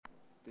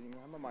Did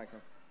you have my mic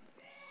on?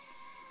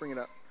 Bring it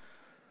up.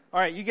 All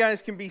right, you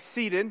guys can be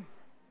seated.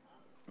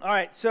 All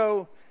right,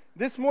 so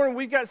this morning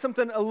we've got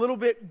something a little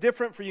bit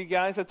different for you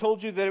guys. I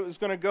told you that it was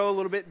going to go a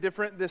little bit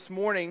different this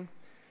morning.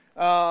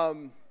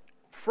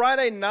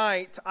 Friday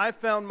night, I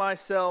found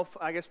myself,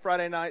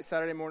 Friday night,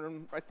 Saturday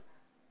morning, right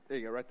there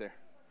you go, right there.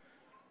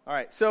 All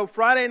right, so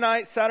Friday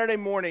night, Saturday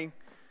morning,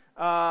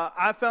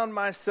 I found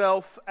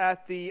myself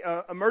at the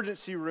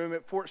emergency room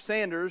at Fort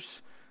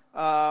Sanders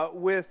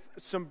with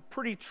some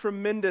pretty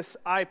tremendous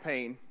eye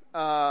pain.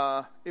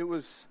 It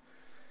was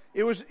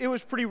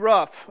pretty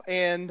rough,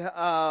 and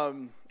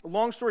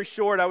long story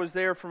short, I was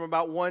there from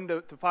about 1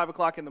 to 5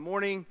 o'clock in the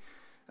morning.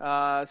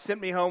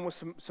 Sent me home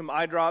with some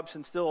eye drops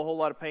and still a whole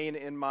lot of pain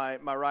in my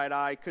right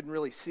eye. Couldn't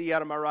really see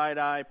out of my right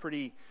eye.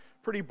 Pretty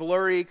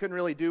blurry. Couldn't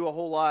really do a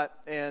whole lot.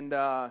 And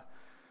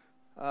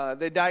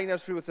they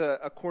diagnosed me with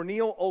a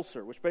corneal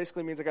ulcer, which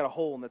basically means I got a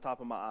hole in the top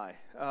of my eye.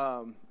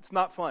 It's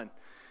not fun.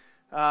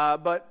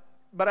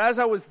 But as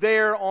I was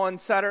there on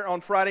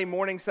Friday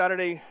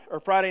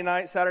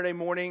night, Saturday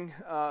morning,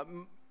 I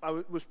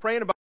was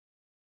praying about.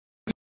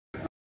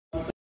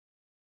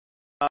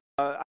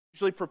 I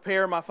usually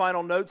prepare my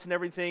final notes and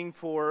everything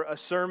for a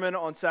sermon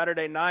on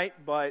Saturday night,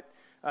 but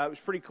it was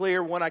pretty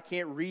clear, one, I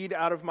can't read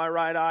out of my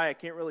right eye, I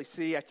can't really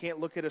see, I can't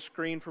look at a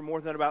screen for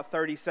more than about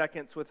 30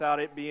 seconds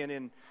without it being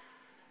in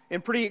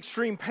pretty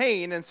extreme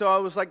pain, and so I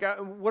was like,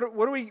 what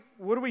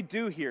do we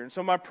do here? And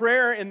so my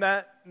prayer in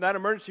that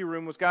emergency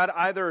room was, God,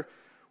 either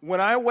when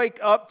I wake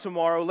up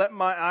tomorrow, let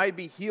my eye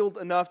be healed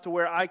enough to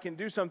where I can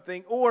do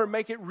something, or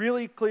make it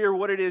really clear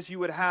what it is you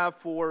would have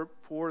for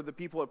the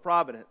people at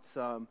Providence.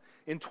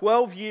 In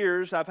 12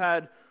 years, I've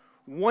had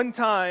one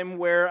time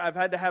where I've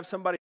had to have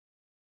somebody,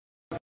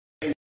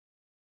 and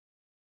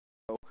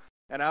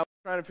I was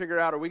trying to figure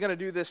out, are we going to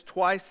do this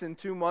twice in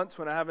 2 months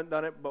when I haven't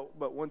done it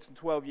but once in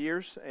 12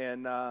 years?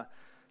 And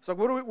so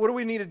what do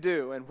we need to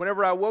do? And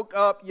whenever I woke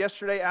up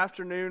yesterday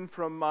afternoon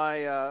from my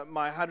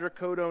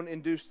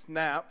hydrocodone-induced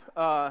nap,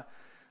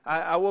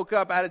 I woke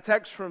up, I had a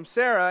text from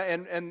Sarah,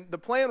 and the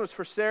plan was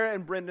for Sarah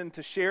and Brendan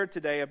to share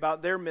today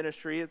about their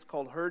ministry. It's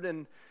called Heard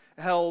and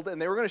Held, and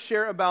they were going to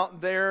share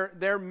about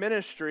their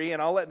ministry,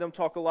 and I'll let them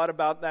talk a lot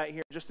about that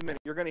here in just a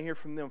minute. You're going to hear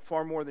from them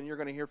far more than you're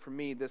going to hear from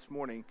me this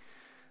morning.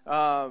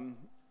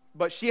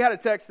 But she had a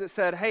text that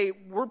said, hey,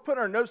 we're putting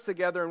our notes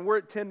together, and we're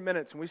at 10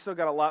 minutes, and we still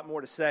got a lot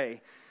more to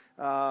say.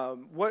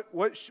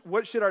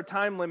 What should our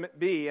time limit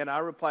be? And I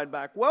replied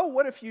back, well,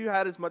 what if you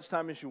had as much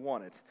time as you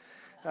wanted?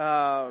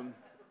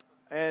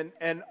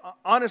 And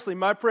honestly,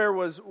 my prayer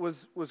was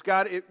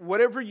God,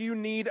 whatever you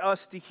need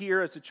us to hear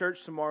as a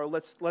church tomorrow,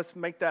 let's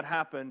make that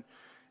happen.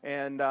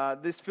 And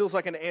this feels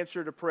like an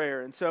answer to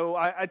prayer. And so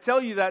I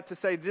tell you that to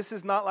say this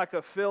is not like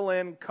a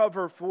fill-in,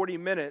 cover 40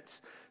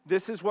 minutes.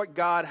 This is what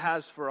God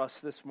has for us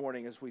this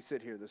morning as we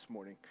sit here this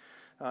morning.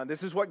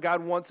 This is what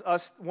God wants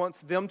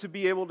them to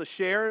be able to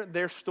share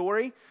their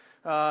story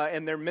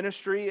and their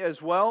ministry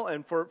as well,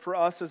 and for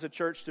us as a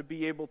church to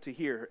be able to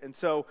hear. And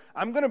so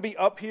I'm going to be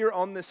up here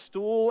on this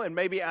stool and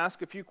maybe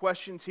ask a few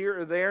questions here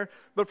or there,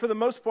 but for the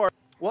most part,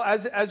 well,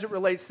 as it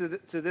relates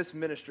to this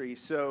ministry,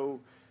 so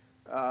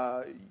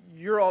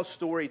your all's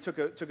story took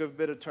a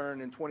bit of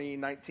turn in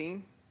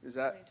 2019. Is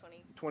that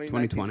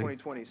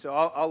 2020? So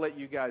I'll let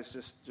you guys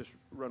just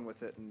run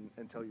with it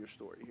and tell your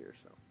story here.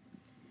 So.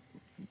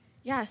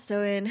 Yeah,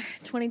 so in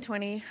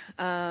 2020,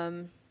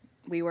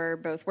 we were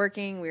both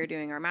working. We were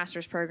doing our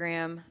master's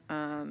program,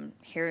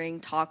 hearing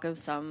talk of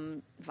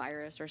some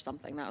virus or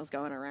something that was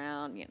going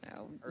around.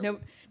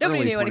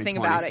 Nobody knew anything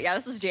about it. Yeah,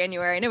 this was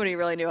January. Nobody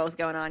really knew what was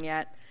going on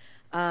yet.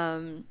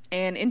 And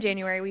in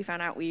January, we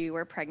found out we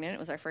were pregnant. It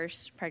was our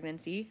first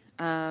pregnancy,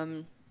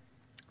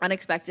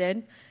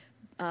 unexpected.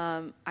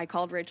 I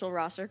called Rachel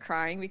Rosser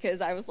crying because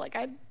I was like,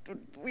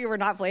 we were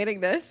not planning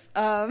this.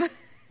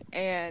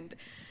 And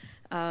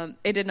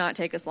it did not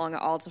take us long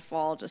at all to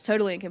fall just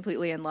totally and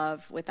completely in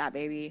love with that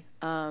baby.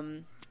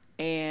 And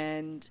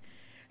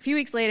a few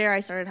weeks later,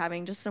 I started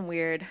having just some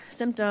weird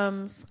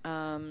symptoms.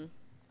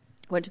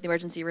 Went to the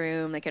emergency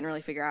room. They couldn't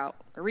really figure out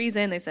a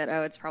reason. They said,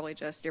 it's probably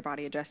just your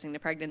body adjusting to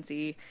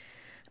pregnancy.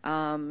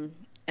 And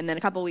then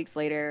a couple weeks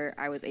later,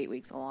 I was 8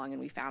 weeks along,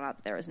 and we found out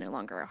that there was no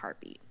longer a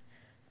heartbeat.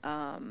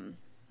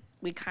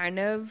 We kind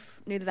of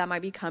knew that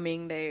might be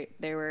coming. They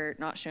were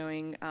not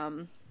showing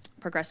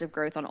progressive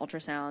growth on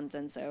ultrasounds,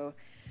 and so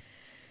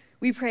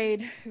we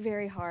prayed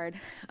very hard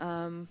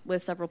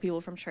with several people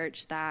from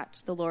church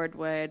that the Lord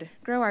would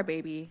grow our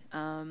baby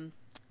and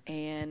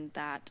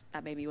that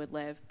baby would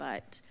live,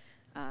 but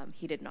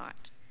he did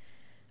not.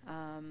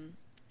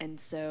 And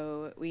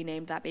so we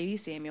named that baby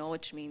Samuel,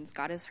 which means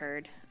God has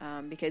heard,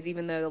 because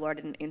even though the Lord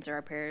didn't answer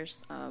our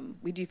prayers,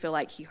 we do feel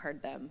like he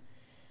heard them.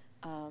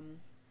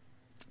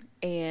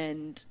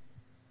 And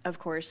of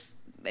course,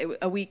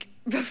 a week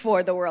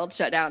before the world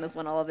shut down is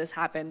when all of this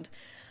happened.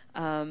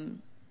 But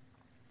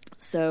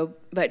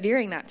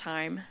during that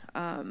time,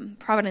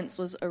 Providence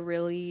was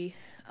played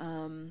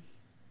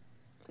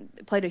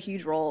a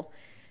huge role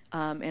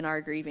in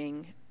our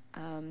grieving.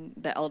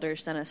 The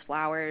elders sent us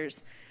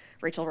flowers,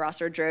 Rachel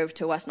Rosser drove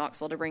to West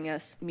Knoxville to bring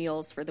us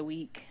meals for the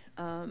week.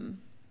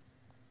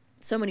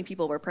 So many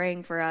people were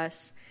praying for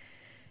us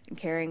and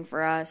caring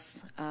for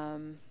us,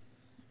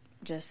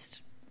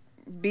 just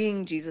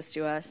being Jesus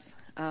to us.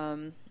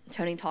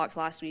 Tony talked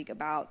last week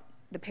about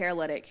the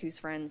paralytic whose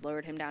friends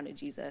lowered him down to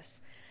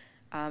Jesus.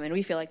 And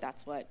we feel like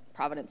that's what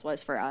Providence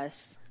was for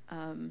us.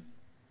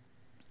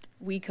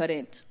 We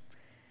couldn't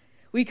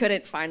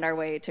find our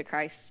way to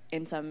Christ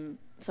in some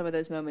of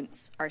those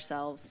moments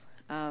ourselves.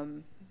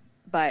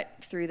 But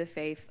through the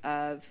faith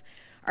of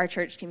our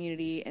church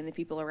community and the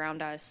people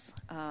around us,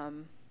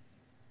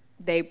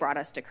 they brought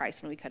us to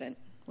Christ when we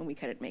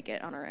couldn't make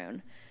it on our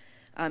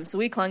own. So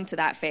we clung to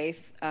that faith,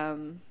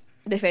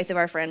 the faith of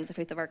our friends, the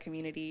faith of our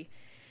community,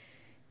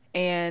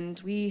 and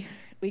we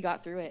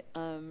got through it.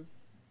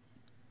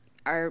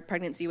 Our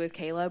pregnancy with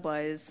Caleb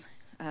was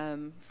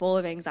full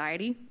of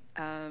anxiety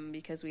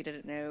because we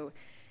didn't know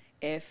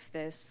if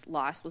this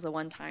loss was a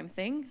one-time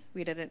thing.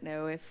 We didn't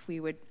know if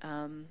we would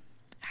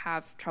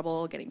have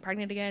trouble getting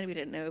pregnant again. We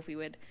didn't know if we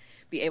would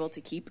be able to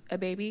keep a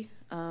baby.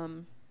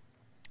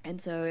 And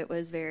so it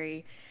was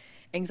very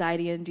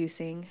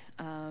anxiety-inducing.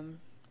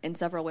 And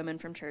several women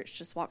from church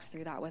just walked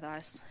through that with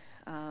us.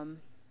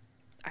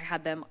 I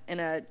had them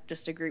in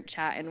just a group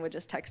chat and would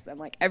just text them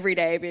like every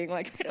day being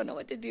like, I don't know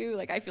what to do.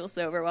 Like, I feel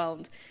so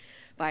overwhelmed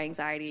by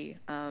anxiety.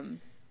 And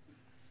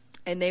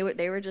they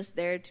were just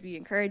there to be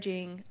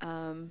encouraging,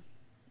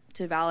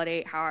 to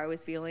validate how I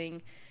was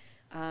feeling,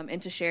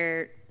 and to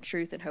share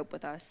truth and hope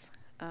with us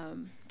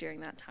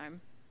during that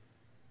time.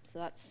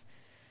 So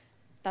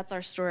that's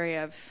our story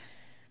of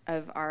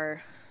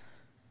our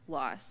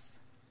loss.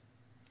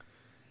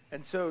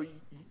 And so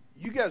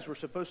you guys were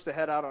supposed to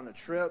head out on a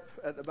trip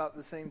at about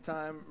the same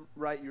time,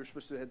 right? You were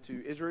supposed to head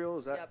to Israel.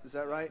 Is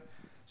that right?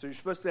 So you're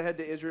supposed to head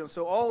to Israel.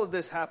 So all of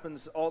this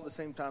happens all at the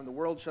same time. The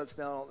world shuts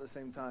down all at the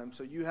same time.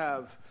 So you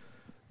have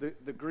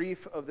the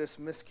grief of this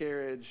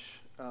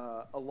miscarriage,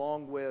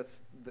 along with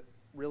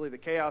really the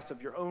chaos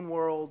of your own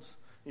world,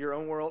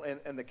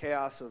 and the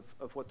chaos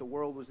of what the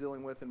world was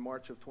dealing with in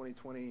March of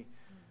 2020.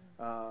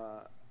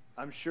 Mm-hmm.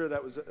 I'm sure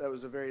that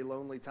was a very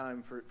lonely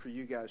time for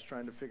you guys,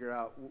 trying to figure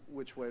out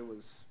which way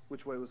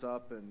was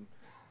up and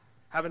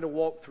having to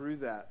walk through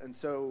that. And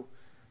so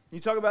you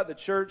talk about the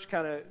church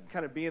kind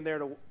of being there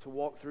to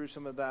walk through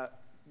some of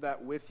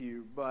that with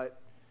you. But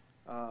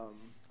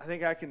I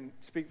think I can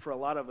speak for a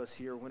lot of us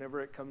here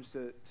whenever it comes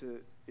to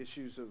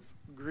issues of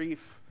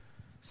grief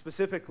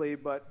specifically,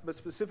 but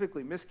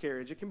specifically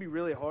miscarriage. It can be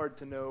really hard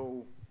to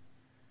know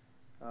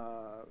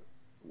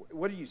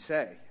what do you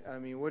say. I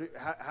mean,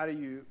 how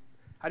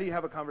do you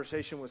have a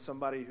conversation with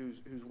somebody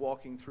who's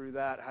walking through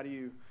that? How do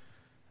you,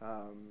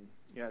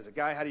 as a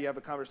guy, how do you have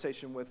a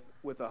conversation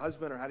with a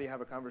husband, or how do you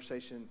have a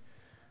conversation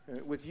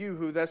with you,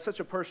 who that's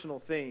such a personal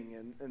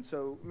thing? And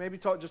so maybe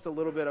talk just a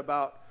little bit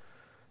about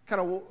kind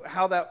of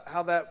how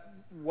that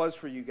was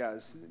for you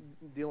guys,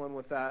 dealing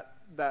with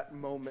that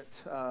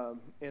moment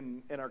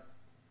in our,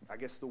 I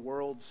guess, the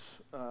world's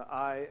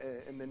eye,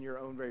 and then your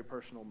own very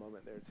personal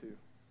moment there too.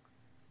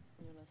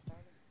 You want to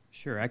start?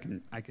 Sure,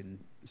 I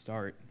can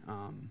start.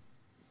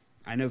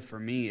 I know for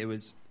me it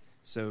was,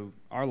 so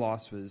our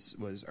loss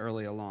was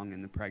early along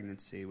in the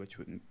pregnancy, which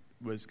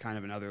was kind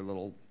of another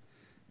little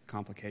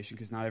complication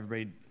because not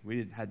everybody,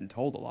 hadn't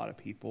told a lot of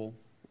people,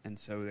 and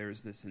so there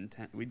was this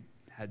intent. We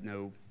had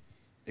no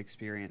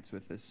experience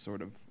with this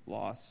sort of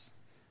loss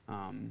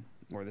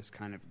or this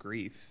kind of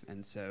grief,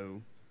 and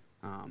so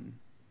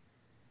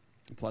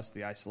plus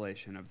the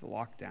isolation of the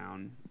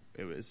lockdown,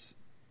 it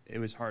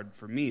was hard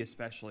for me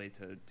especially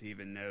to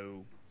even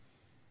know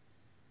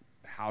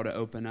how to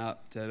open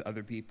up to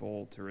other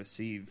people to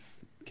receive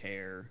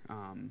care,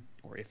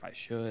 or if I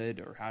should,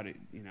 or how to,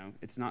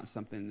 it's not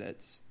something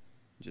that's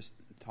just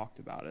talked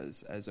about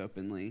as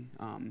openly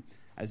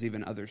as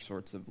even other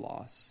sorts of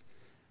loss.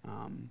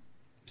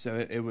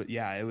 So it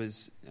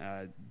was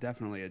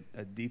definitely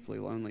a deeply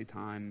lonely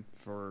time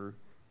for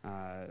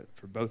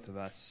both of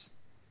us,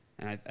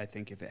 and I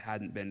think if it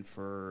hadn't been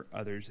for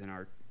others in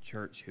our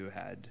church who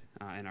had,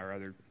 and our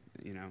other,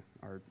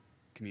 our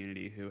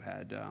community who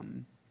had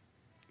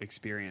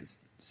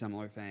experienced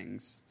similar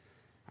things,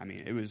 I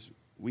mean,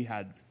 we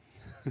had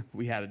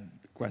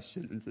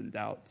questions and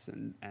doubts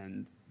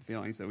and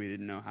feelings that we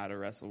didn't know how to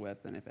wrestle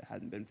with, and if it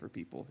hadn't been for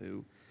people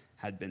who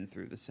had been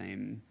through the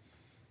same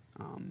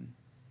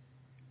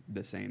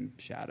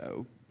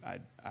shadow,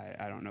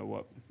 I don't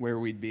know where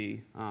we'd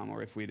be,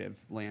 or if we'd have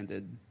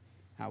landed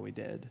how we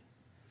did.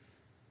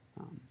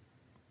 Do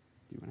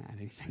you want to add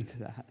anything to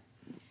that?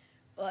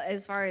 Well,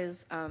 as far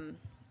as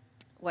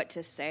what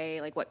to say,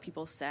 like what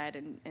people said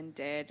and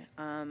did,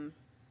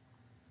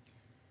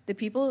 the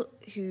people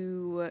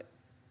who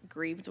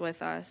grieved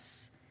with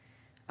us,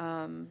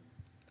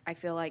 I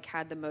feel like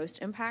had the most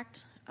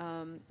impact.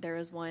 There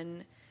was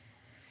one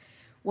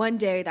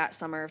day that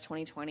summer of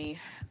 2020,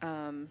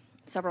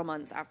 several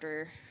months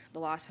after the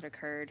loss had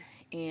occurred,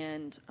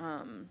 and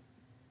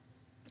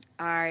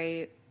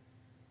I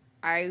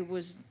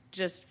was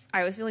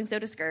feeling so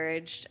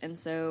discouraged and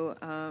so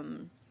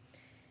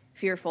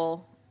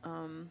fearful,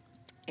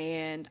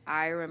 And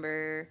I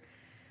remember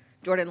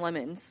Jordan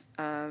Lemons,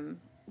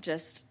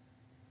 just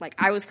like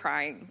I was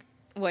crying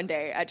one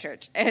day at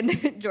church,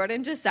 and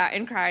Jordan just sat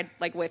and cried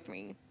like with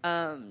me.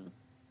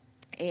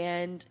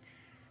 And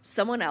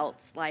someone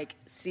else like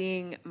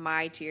seeing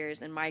my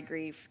tears and my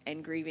grief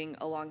and grieving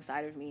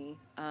alongside of me,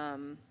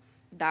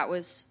 that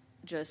was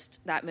just,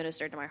 that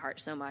ministered to my heart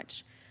so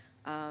much.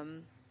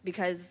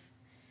 Because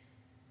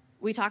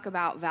we talk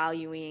about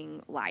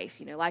valuing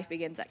life, you know, life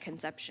begins at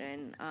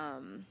conception.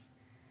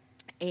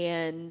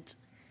 And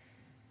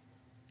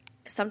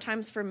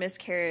sometimes for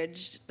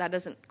miscarriage, that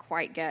doesn't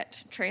quite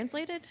get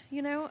translated,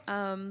 you know?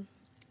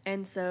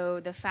 And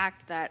so the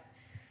fact that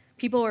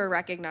people in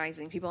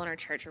our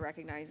church are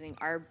recognizing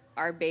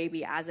our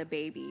baby, as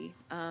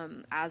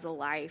a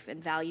life,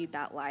 and valued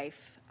that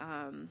life,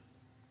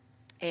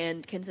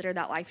 and considered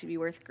that life to be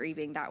worth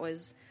grieving, that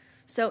was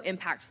so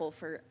impactful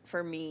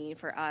for me,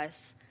 for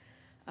us.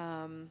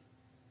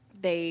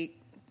 They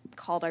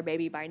called our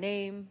baby by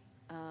name.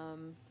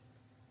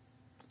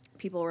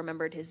 People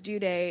remembered his due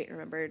date,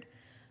 remembered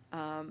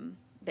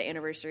the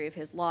anniversary of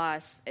his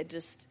loss. It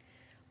just,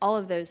 all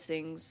of those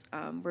things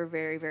were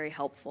very, very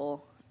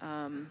helpful.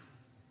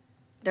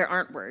 There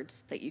aren't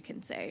words that you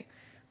can say,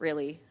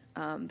 really,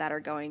 that are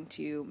going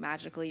to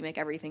magically make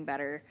everything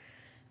better.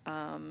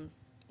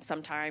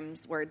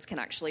 Sometimes words can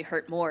actually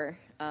hurt more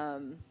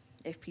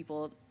if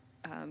people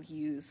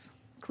use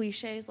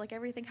cliches like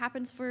everything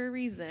happens for a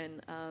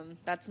reason.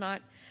 It's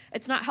not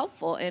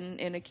helpful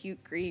in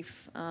acute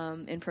grief,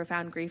 in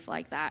profound grief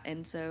like that.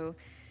 And so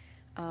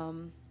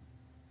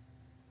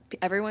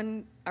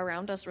everyone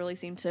around us really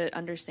seemed to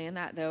understand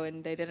that, though,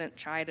 and they didn't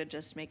try to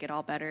just make it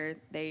all better.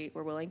 They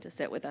were willing to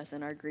sit with us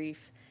in our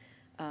grief,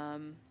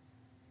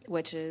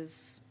 which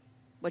is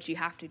what you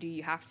have to do.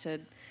 You have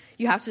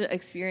to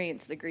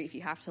experience the grief.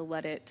 You have to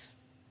let it,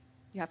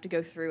 you have to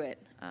go through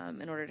it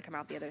in order to come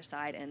out the other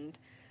side. And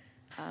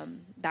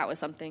that was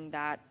something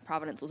that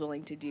Providence was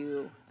willing to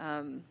do.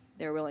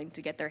 They were willing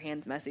to get their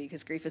hands messy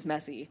because grief is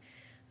messy.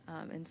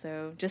 And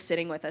so just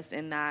sitting with us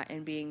in that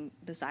and being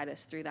beside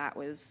us through that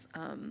was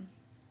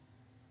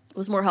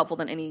more helpful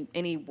than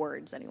any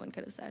words anyone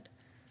could have said.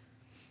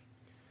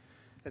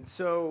 And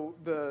so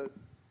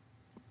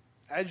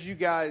as you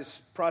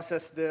guys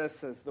processed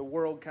this, as the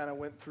world kind of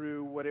went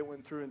through what it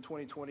went through in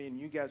 2020, and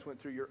you guys went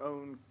through your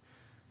own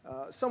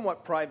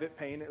somewhat private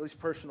pain, at least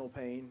personal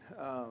pain,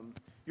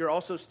 you're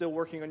also still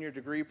working on your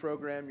degree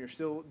program. You're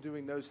still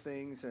doing those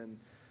things, and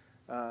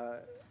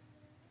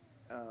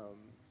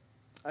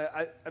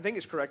I think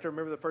it's correct. I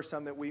remember the first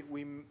time that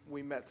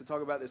we met to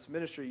talk about this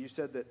ministry, you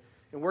said that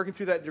in working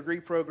through that degree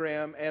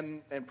program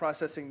and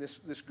processing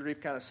this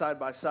grief kind of side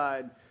by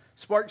side,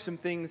 sparked some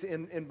things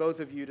in both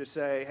of you to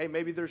say, hey,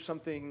 maybe there's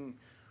something,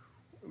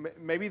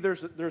 maybe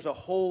there's a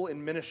hole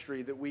in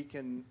ministry that we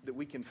can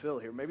fill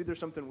here. Maybe there's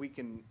something we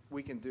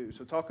can do.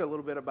 So talk a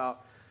little bit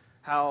about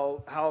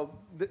how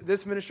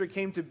this ministry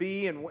came to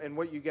be and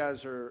what you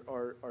guys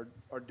are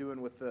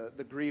doing with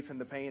the grief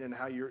and the pain and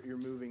how you're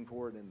moving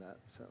forward in that.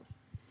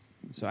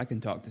 So I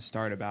can talk to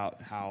start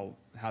about how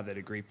the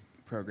degree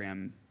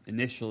program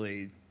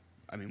initially,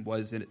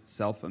 was in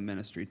itself a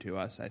ministry to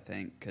us, I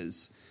think,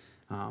 because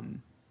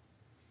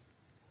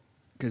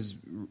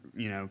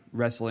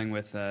wrestling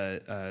with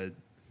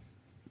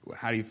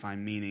how do you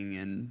find meaning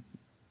in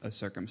a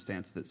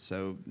circumstance that's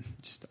so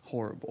just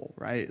horrible,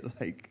 right?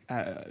 Like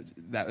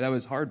that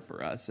was hard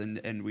for us,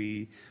 and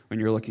when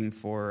you're looking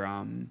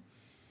for,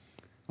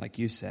 like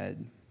you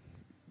said,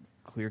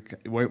 clear.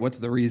 What's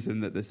the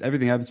reason that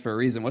everything happens for a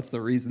reason? What's the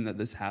reason that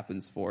this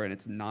happens for? And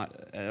it's not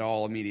at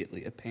all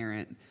immediately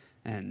apparent.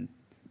 And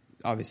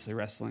obviously,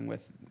 wrestling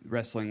with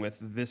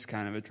this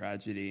kind of a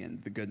tragedy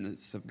and the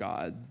goodness of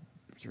God,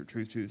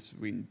 truths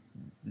we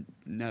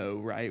know,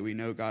 right? We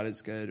know God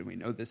is good, and we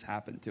know this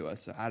happened to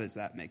us. So how does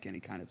that make any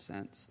kind of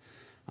sense?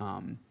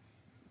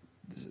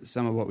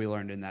 Some of what we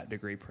learned in that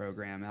degree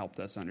program helped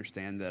us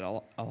understand that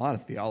a lot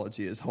of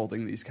theology is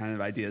holding these kind of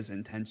ideas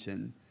in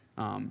tension.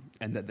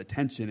 And that the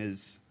tension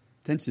is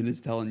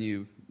telling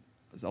you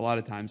a lot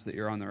of times that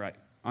you're on the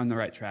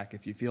right track.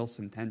 If you feel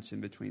some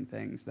tension between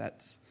things,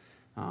 that's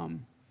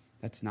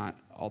not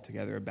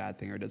altogether a bad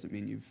thing, or doesn't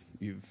mean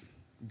you've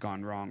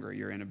gone wrong or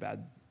you're in a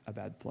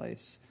bad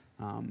place.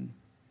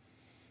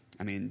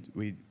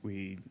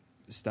 We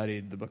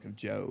studied the book of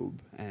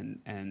Job,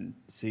 and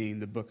seeing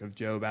the book of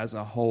Job as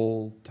a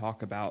whole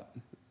talk about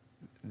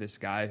this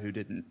guy who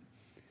didn't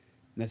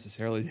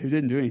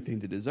do anything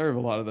to deserve a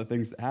lot of the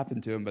things that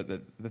happened to him, but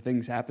the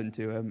things happened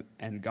to him,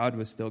 and God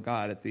was still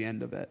God at the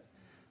end of it.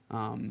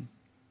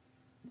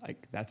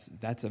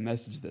 That's a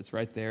message that's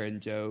right there in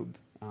Job,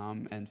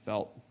 and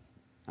felt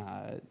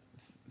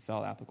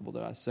applicable to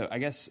us. So I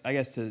guess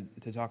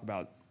to talk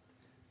about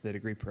the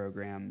degree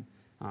program,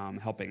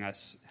 helping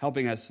us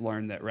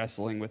learn that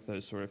wrestling with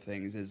those sort of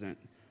things isn't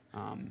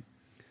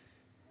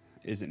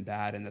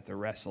bad, and that the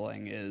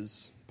wrestling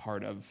is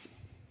part of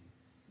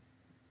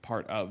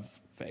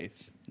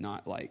faith,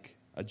 not like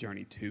a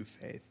journey to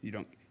faith. You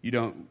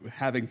don't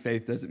having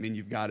faith doesn't mean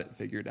you've got it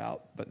figured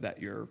out, but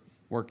that you're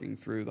working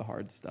through the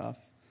hard stuff.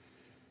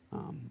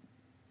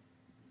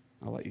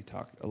 I'll let you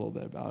talk a little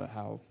bit about it,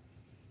 how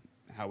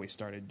we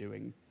started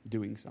doing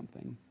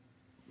something.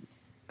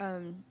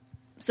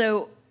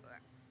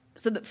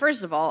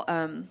 First of all,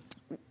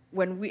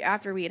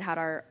 after we had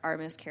our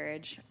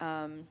miscarriage,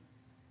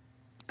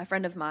 a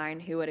friend of mine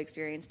who had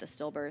experienced a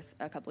stillbirth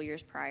a couple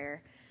years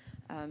prior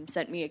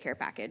sent me a care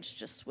package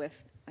just with,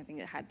 I think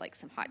it had like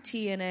some hot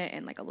tea in it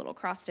and like a little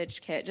cross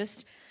stitch kit,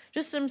 just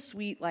some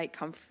sweet like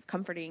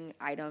comforting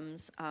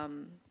items.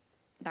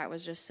 That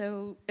was just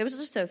so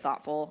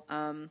thoughtful.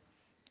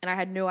 And I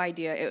had no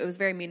idea, it was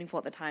very meaningful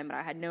at the time, but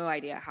I had no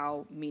idea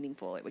how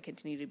meaningful it would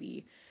continue to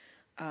be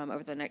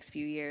over the next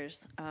few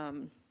years.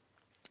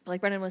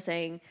 Like Brendan was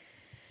saying,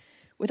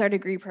 with our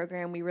degree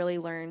program, we really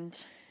learned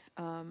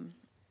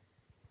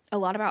a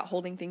lot about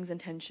holding things in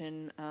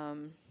tension.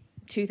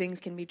 Two things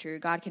can be true: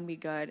 God can be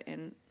good,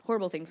 and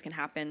horrible things can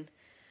happen.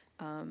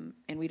 And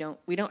we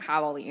don't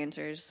have all the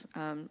answers.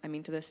 I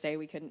mean, to this day,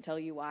 we couldn't tell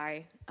you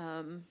why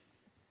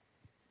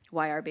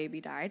our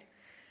baby died,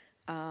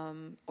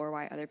 or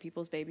why other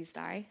people's babies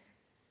die.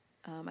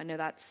 I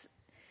know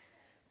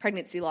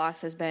pregnancy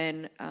loss has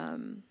been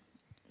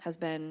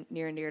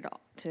near and dear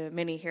to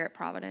many here at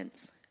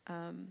Providence,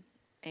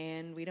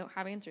 and we don't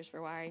have answers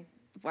for why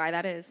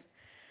that is.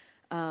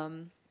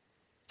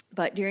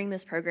 But during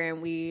this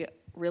program, we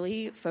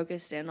really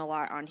focused in a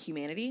lot on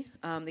humanity,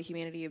 the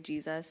humanity of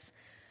Jesus,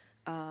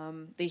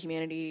 the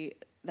humanity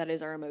that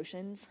is our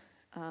emotions.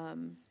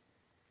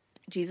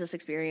 Jesus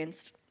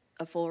experienced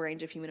a full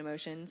range of human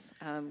emotions.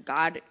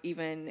 God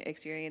even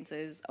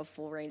experiences a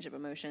full range of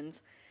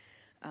emotions,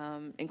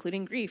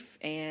 including grief,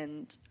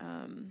 and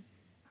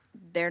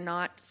they're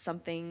not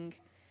something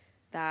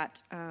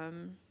that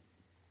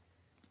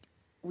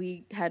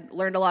we had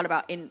learned a lot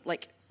about in,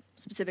 like,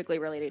 specifically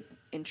related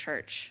in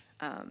church,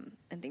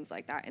 and things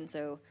like that. And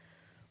so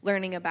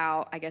learning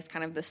about, I guess,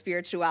 kind of the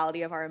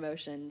spirituality of our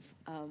emotions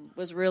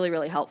was really,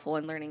 really helpful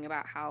in learning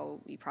about how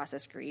we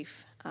process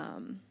grief.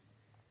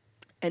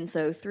 And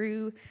so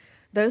through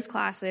those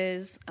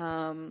classes,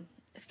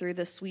 through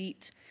the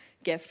sweet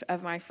gift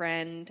of my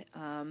friend,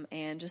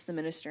 and just the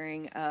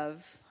ministering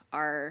of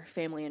our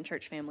family and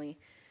church family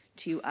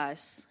to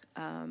us,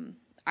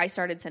 I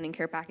started sending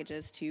care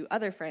packages to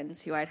other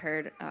friends who I'd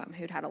heard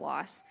who'd had a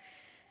loss.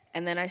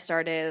 And then I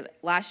started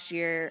last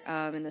year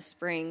in the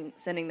spring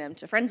sending them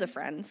to friends of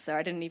friends. So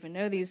I didn't even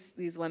know these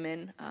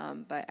women,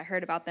 but I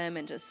heard about them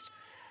and just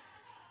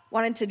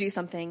wanted to do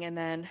something. And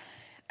then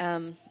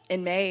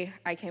in May,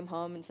 I came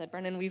home and said,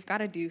 Brendan, we've got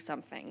to do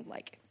something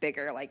like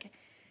bigger. Like,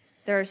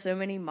 there are so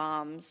many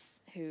moms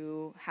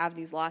who have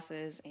these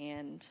losses,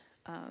 and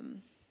I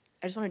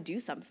just want to do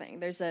something.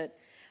 There's a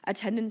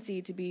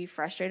tendency to be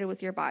frustrated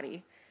with your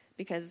body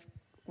because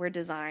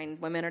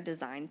women are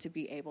designed to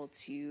be able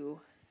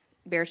to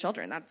bear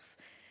children.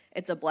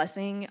 It's a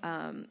blessing.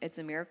 It's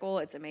a miracle.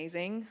 It's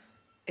amazing.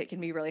 It can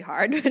be really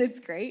hard, but it's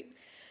great.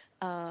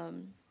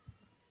 And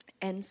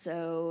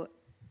so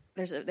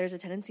there's a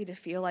tendency to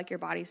feel like your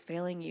body's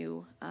failing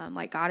you,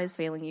 like God is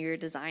failing you, your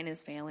design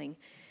is failing.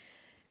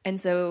 And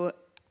so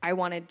I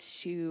wanted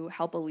to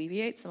help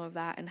alleviate some of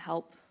that and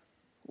help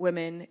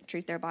women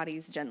treat their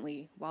bodies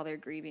gently while they're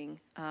grieving.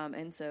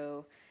 And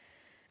so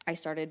I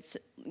started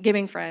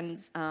giving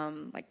friends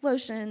like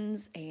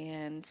lotions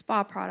and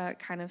spa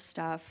product kind of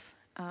stuff,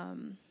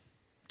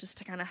 just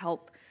to kind of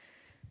help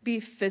be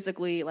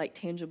physically, like,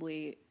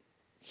 tangibly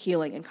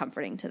healing and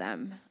comforting to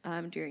them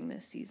during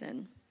this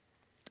season.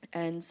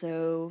 And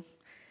so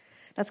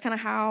that's kind of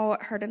how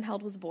Heard and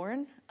Held was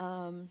born.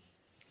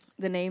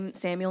 The name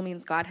Samuel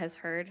means God has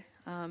heard,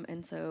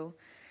 and so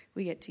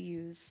we get to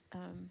use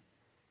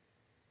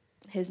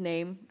his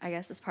name, I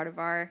guess, as part of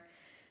our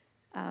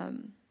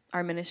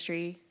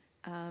ministry,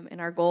 and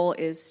our goal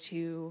is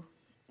to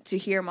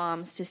hear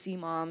moms, to see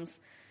moms,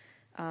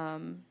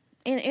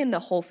 in the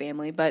whole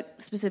family, but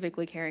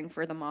specifically caring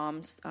for the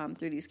moms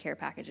through these care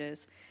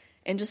packages,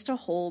 and just to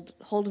hold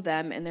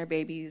them and their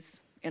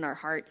babies in our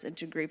hearts and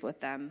to grieve with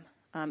them,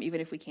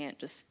 even if we can't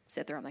just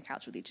sit there on the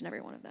couch with each and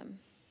every one of them.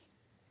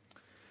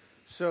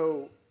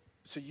 So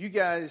you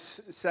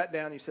guys sat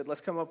down, you said, let's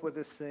come up with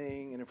this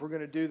thing, and if we're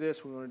going to do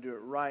this, we want to do it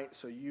right.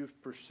 So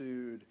you've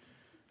pursued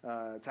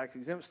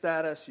tax-exempt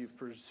status, you've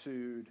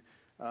pursued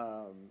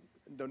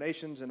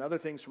donations and other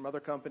things from other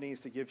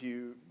companies to give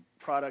you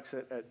products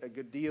at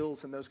good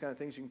deals and those kind of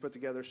things you can put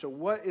together. So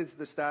what is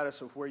the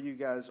status of where you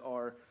guys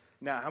are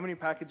now? How many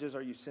packages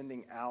are you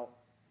sending out,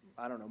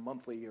 I don't know,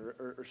 monthly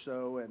or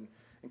so, and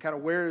kind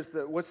of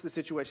what's the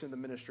situation of the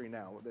ministry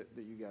now that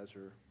you guys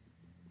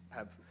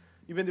have?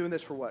 You've been doing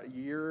this for what, a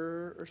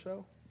year or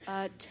so?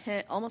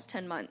 Almost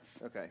 10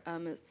 months. Okay.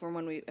 From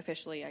when we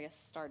officially, I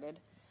guess, started.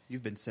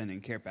 You've been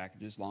sending care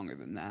packages longer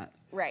than that.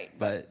 Right.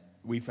 But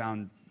we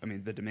found,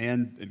 the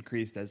demand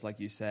increased as, like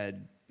you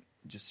said,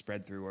 just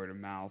spread through word of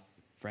mouth.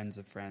 Friends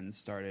of friends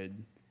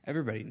started.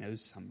 Everybody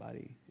knows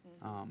somebody.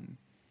 Mm-hmm.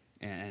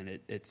 And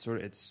it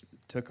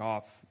took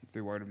off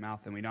through word of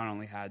mouth. And we not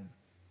only had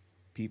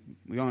people,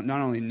 we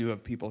not only knew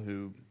of people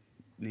who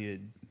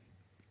needed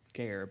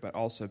care, but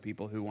also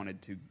people who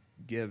wanted to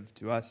give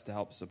to us to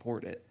help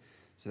support it.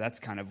 So that's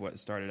kind of what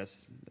started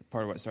us.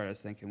 Part of what started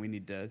us thinking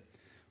we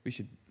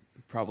should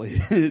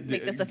probably make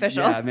this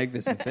official. Yeah, make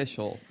this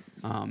official,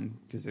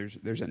 because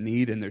there's a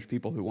need and there's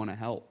people who want to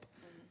help.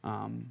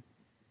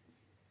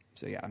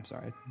 So yeah, I'm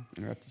sorry I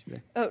interrupted you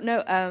there. Oh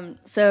no.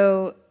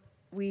 So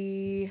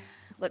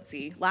let's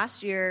see.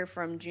 Last year,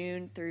 from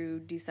June through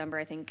December,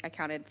 I think I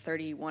counted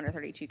 31 or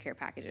 32 care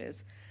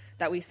packages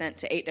that we sent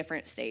to 8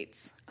 different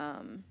states.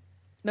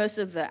 Most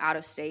of the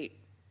out-of-state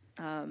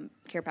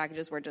care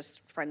packages were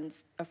just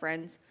friends of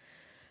friends.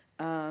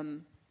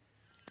 And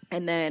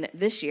then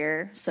this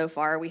year, so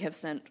far, we have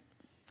sent,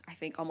 I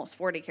think, almost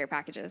 40 care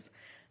packages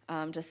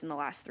just in the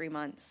last 3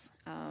 months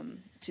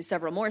to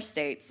several more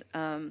states.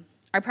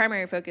 Our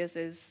primary focus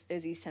is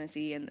East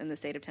Tennessee and the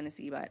state of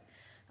Tennessee, but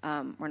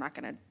we're not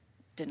going to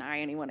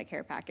deny anyone a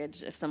care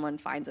package if someone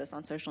finds us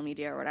on social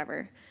media or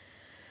whatever.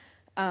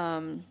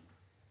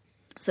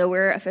 So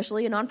we're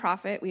officially a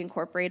nonprofit. We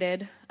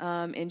incorporated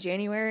in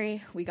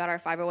January. We got our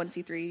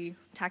 501c3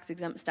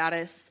 tax-exempt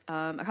status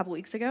a couple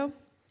weeks ago,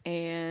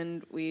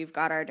 and we've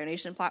got our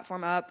donation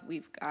platform up.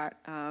 We've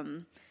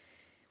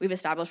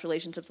established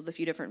relationships with a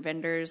few different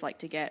vendors, like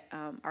to get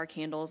our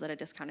candles at a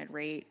discounted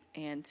rate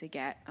and to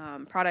get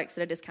products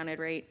at a discounted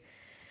rate.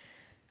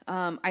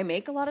 I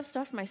make a lot of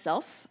stuff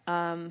myself,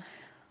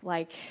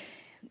 like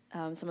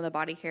some of the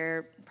body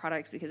care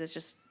products, because it's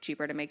just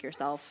cheaper to make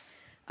yourself.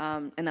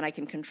 And then I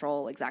can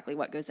control exactly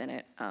what goes in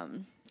it,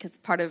 because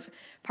part of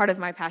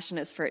my passion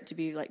is for it to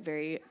be like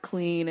very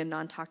clean and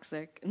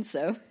non-toxic, and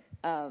so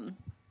and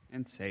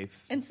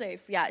safe.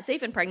 Yeah,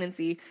 safe in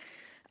pregnancy.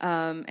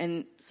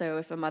 And so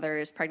if a mother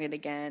is pregnant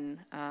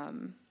again,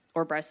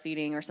 or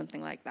breastfeeding or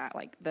something like that,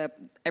 like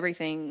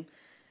everything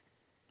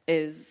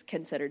is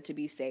considered to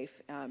be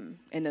safe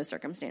in those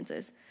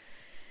circumstances.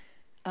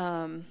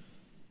 I'm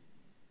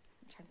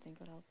trying to think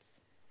what else.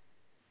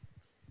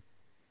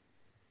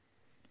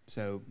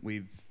 So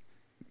we've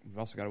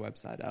also got a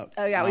website up.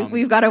 Oh yeah,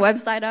 we've got a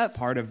website up.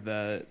 Part of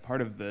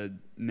the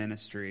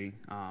ministry,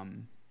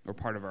 or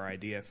part of our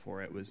idea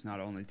for it, was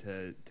not only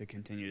to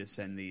continue to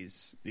send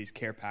these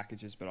care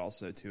packages, but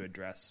also to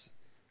address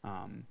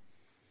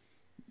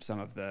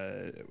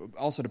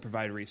also to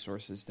provide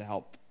resources to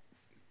help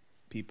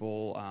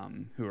people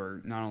who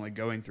are not only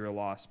going through a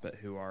loss, but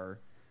who are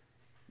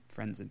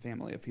friends and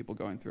family of people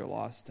going through a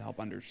loss, to help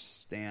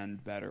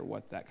understand better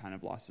what that kind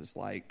of loss is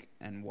like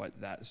and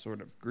what that sort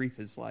of grief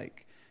is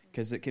like,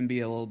 because it can be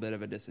a little bit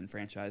of a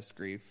disenfranchised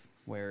grief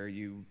where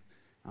you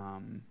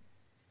a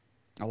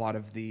lot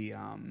of the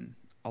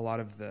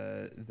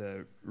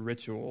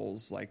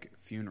rituals, like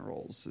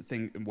funerals,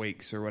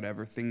 wakes or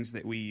whatever, things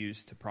that we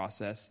use to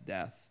process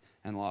death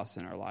and loss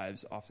in our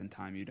lives,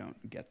 oftentimes you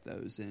don't get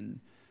those in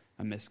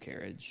a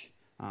miscarriage,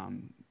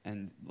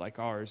 and like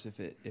ours, if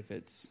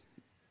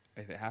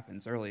it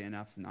happens early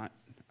enough,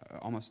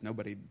 almost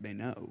nobody may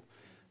know.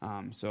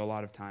 So a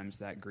lot of times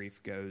that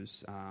grief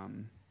is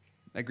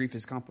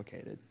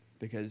complicated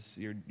because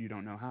you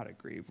don't know how to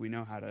grieve. We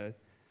know how to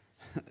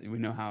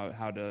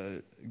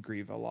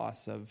grieve a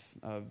loss of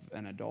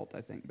an adult,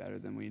 I think, better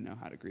than we know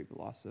how to grieve the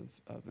loss of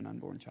an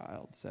unborn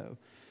child. So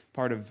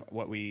part of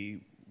what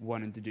we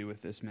wanted to do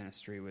with this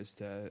ministry was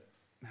to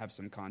have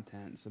some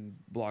content, some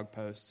blog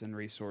posts and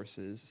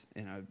resources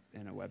in a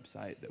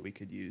website that we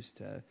could use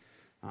to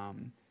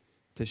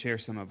share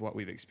some of what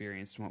we've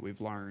experienced and what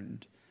we've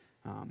learned,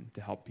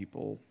 to help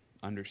people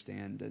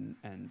understand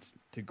and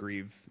to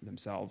grieve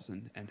themselves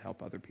and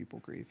help other people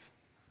grieve.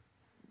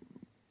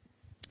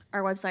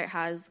 Our website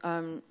has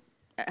a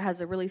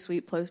really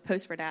sweet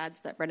post for dads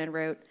that Brendan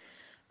wrote.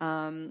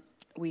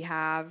 We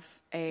have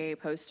a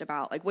post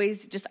about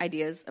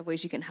ideas of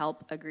ways you can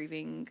help a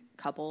grieving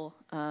couple,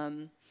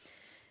 and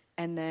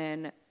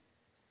then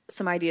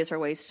some ideas for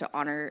ways to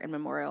honor and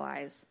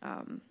memorialize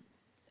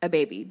a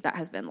baby that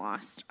has been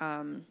lost.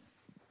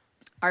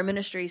 Our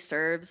ministry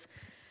serves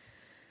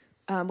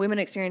women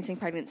experiencing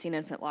pregnancy and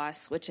infant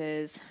loss, which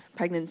is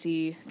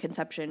pregnancy,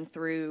 conception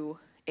through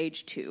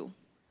age 2,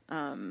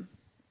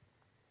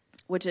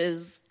 which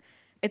is,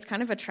 it's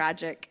kind of a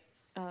tragic,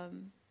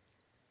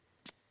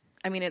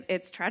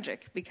 it's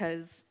tragic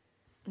because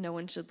no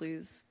one should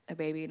lose a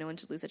baby, no one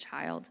should lose a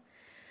child.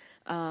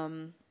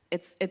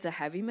 It's a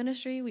heavy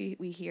ministry.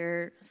 We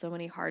hear so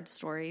many hard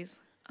stories,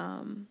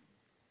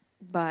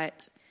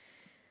 but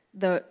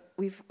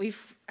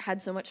we've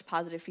had so much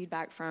positive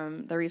feedback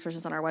from the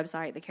resources on our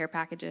website, the care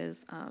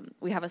packages.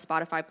 We have a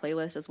Spotify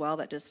playlist as well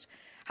that just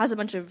has a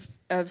bunch of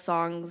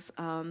songs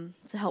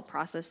to help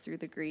process through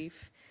the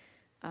grief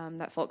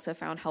that folks have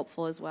found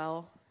helpful as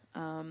well.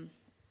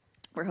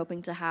 We're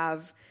hoping to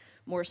have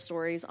more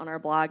stories on our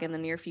blog in the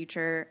near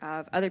future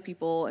of other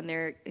people and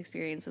their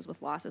experiences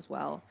with loss as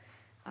well,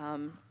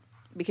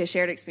 because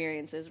shared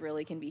experiences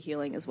really can be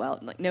healing as well.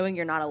 Like knowing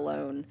you're not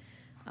alone,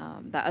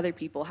 that other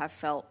people have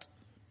felt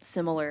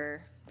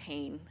similar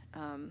pain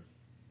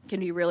can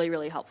be really,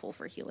 really helpful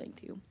for healing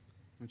too.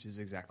 Which is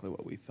exactly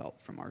what we felt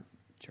from our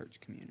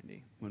church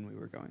community when we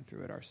were going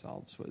through it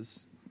ourselves.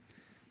 Was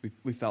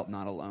we felt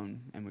not alone,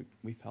 and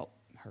we felt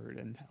heard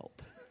and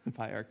helped.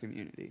 by our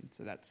community.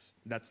 So that's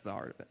the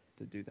heart of it,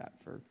 to do that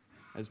for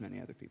as many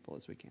other people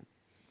as we can.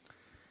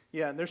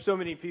 Yeah, and there's so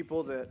many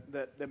people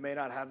that may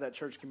not have that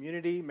church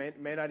community,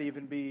 may not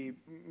even be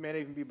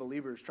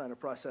believers trying to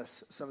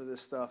process some of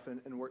this stuff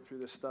and work through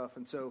this stuff.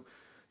 And so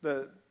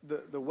the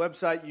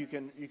website, you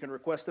can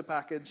request a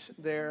package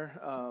there.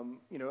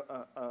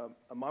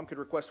 A mom could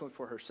request one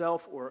for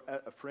herself, or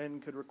a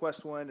friend could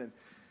request one. And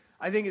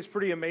I think it's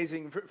pretty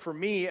amazing for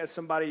me, as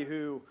somebody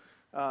who,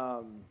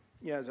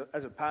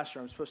 as a pastor,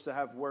 I'm supposed to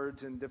have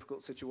words in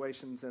difficult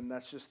situations, and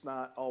that's just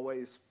not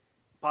always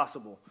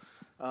possible.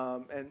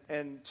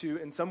 And to,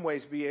 in some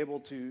ways, be able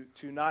to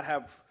not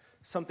have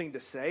something to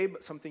say,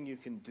 but something you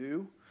can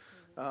do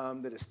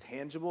that is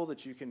tangible,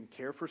 that you can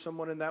care for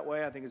someone in that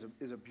way, I think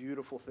is a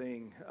beautiful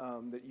thing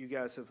that you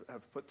guys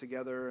have put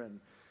together, and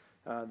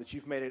that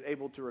you've made it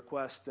able to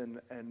request.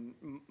 And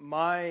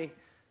my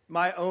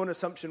own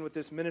assumption with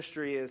this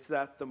ministry is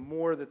that the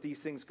more that these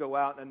things go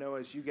out, and I know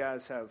as you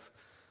guys have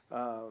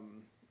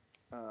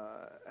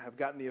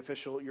gotten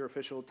your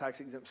official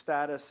tax-exempt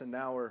status, and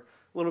now we're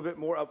a little bit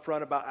more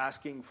upfront about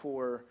asking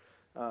for,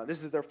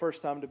 this is their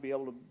first time to be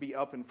able to be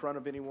up in front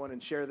of anyone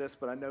and share this,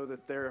 but I know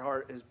that their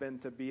heart has been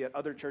to be at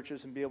other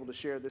churches and be able to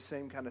share the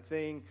same kind of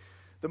thing.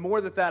 The more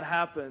that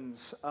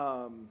happens,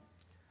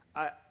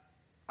 I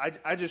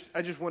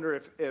just wonder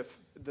if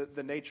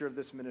the nature of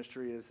this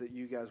ministry is that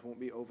you guys won't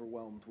be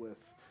overwhelmed with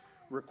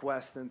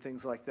requests and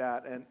things like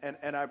that.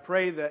 And I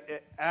pray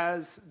that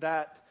as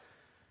that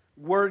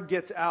word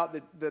gets out,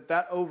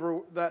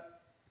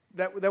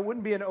 that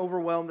wouldn't be an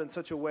overwhelmed in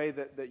such a way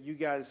that you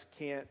guys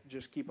can't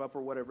just keep up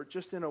or whatever,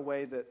 just in a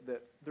way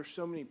that there's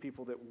so many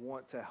people that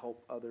want to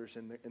help others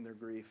in their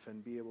grief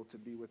and be able to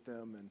be with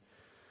them. And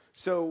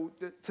so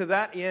to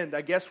that end,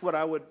 I guess what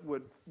I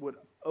would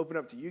open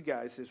up to you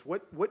guys is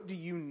what do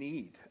you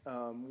need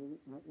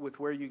with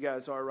where you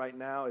guys are right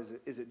now?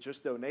 Is it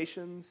just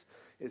donations?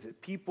 Is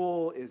it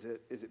people? Is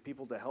it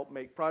people to help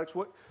make products?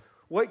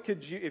 What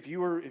could you, if you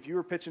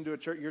were pitching to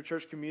your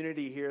church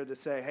community here to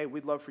say, hey,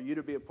 we'd love for you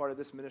to be a part of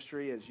this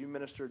ministry as you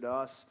minister to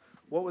us,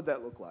 what would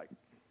that look like?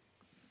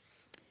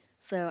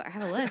 So I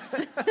have a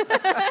list.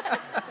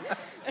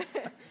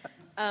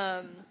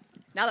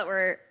 Now that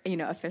we're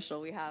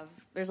official,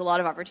 there's a lot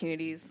of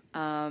opportunities.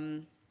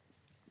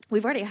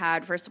 We've already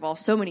had, first of all,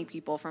 so many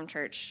people from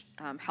church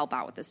help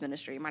out with this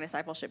ministry. My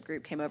discipleship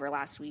group came over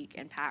last week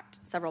and packed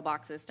several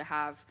boxes to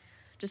have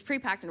just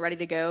pre-packed and ready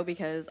to go,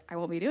 because I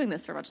won't be doing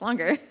this for much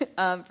longer,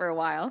 for a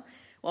while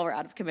we're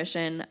out of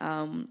commission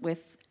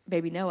with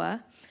baby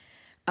Noah.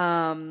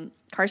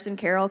 Carson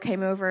Carroll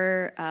came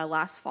over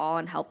last fall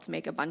and helped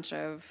make a bunch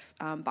of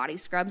body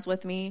scrubs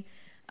with me.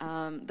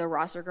 The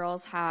Rosser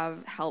girls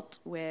have helped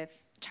with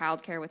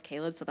childcare with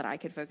Caleb so that I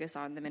could focus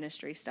on the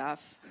ministry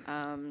stuff.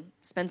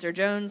 Spencer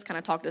Jones kind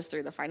of talked us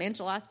through the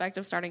financial aspect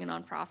of starting a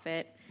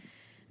nonprofit.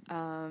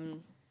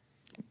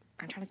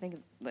 I'm trying to think.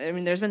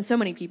 There's been so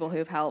many people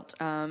who've helped.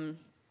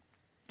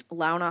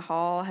 Launa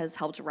Hall has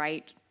helped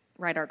write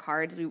our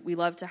cards. We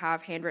love to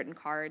have handwritten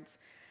cards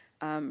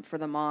for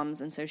the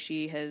moms, and so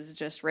she has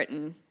just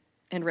written,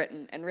 and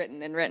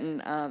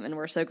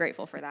we're so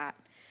grateful for that.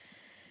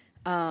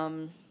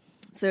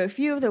 So a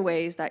few of the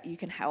ways that you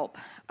can help.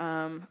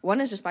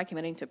 One is just by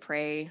committing to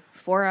pray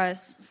for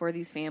us, for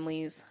these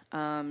families.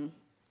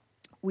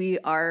 We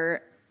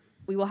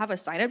will have a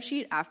sign-up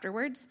sheet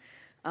afterwards.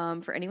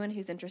 For anyone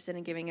who's interested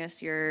in giving us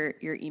your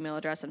email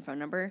address and phone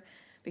number,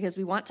 because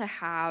we want to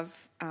have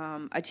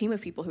a team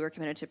of people who are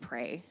committed to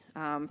pray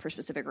for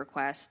specific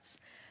requests.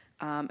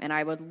 And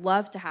I would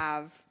love to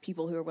have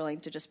people who are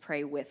willing to just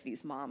pray with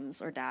these moms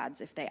or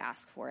dads if they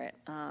ask for it.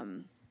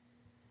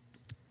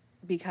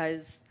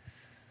 Because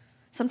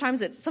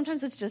sometimes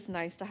it's just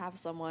nice to have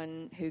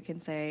someone who can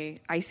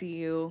say, I see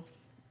you,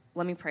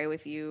 let me pray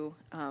with you.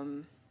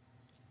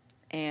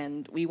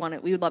 And we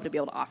would love to be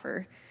able to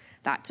offer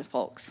that to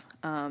folks.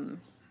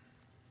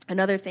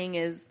 Another thing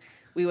is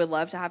we would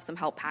love to have some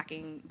help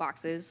packing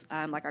boxes,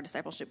 like our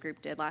discipleship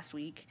group did last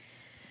week.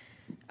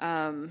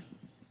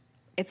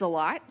 It's a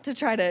lot to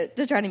try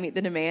to meet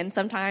the demand.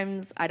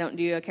 Sometimes I don't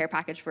do a care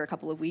package for a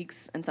couple of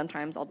weeks, and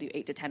sometimes I'll do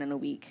 8 to 10 in a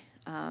week.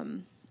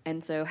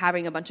 And so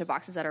having a bunch of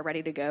boxes that are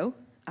ready to go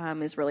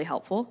is really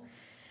helpful.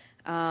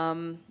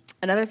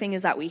 Another thing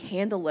is that we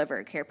hand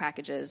deliver care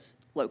packages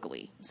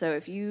locally. So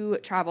if you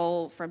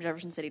travel from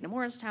Jefferson City to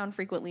Morristown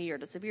frequently, or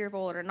to Sevierville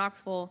or to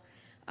Knoxville,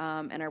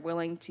 and are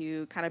willing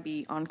to kind of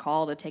be on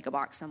call to take a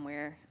box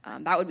somewhere,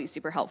 that would be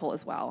super helpful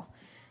as well.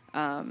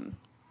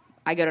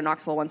 I go to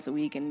Knoxville once a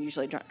week and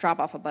usually drop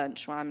off a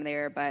bunch while I'm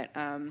there, but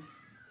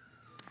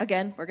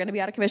again, we're going to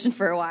be out of commission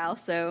for a while,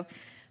 so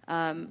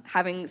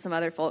having some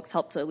other folks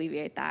help to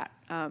alleviate that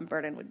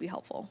burden would be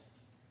helpful.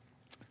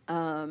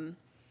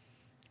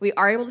 We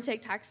are able to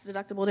take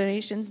tax-deductible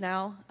donations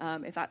now,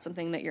 if that's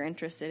something that you're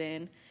interested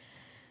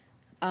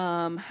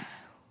in.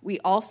 We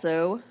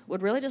also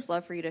would really just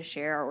love for you to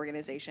share our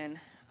organization.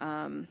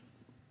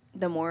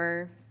 The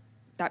more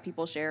that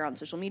people share on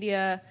social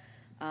media,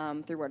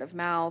 through word of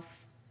mouth,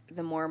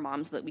 the more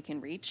moms that we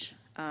can reach.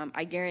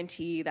 I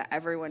guarantee that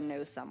everyone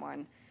knows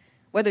someone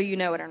whether you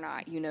know it or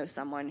not, you know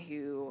someone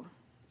who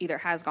either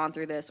has gone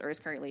through this or is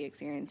currently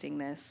experiencing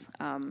this.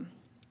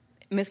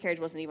 Miscarriage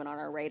wasn't even on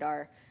our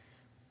radar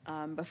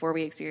before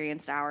we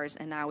experienced ours,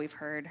 and now we've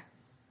heard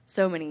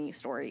so many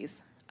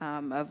stories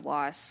of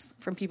loss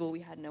from people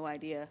we had no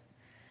idea.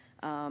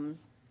 1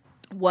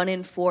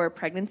 in 4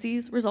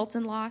 pregnancies results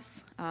in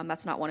loss.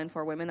 That's not 1 in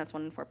 4 women, that's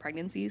 1 in 4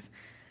 pregnancies.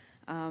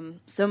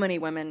 So many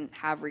women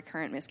have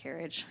recurrent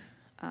miscarriage.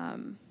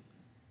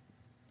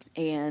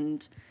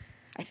 And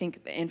I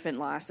think the infant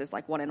loss is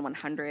like 1 in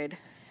 100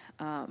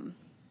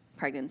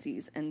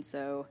 pregnancies. And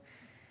so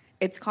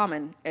it's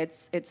common.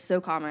 It's so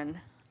common.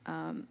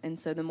 And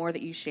so the more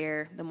that you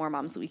share, the more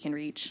moms that we can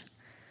reach.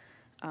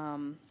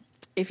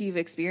 If you've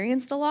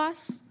experienced a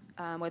loss,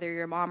 whether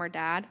you're a mom or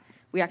dad,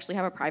 we actually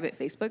have a private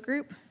Facebook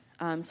group.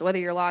 So whether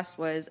your loss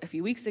was a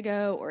few weeks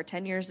ago or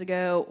 10 years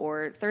ago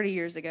or 30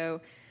 years ago,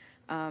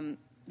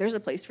 there's a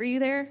place for you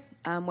there,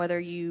 whether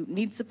you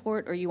need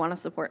support or you want to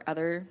support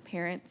other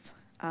parents.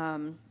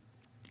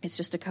 It's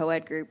just a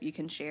co-ed group. You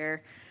can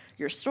share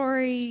your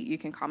story. You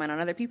can comment on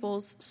other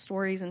people's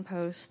stories and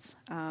posts.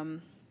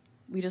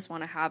 We just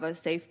want to have a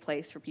safe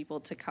place for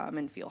people to come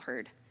and feel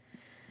heard.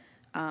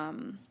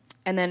 And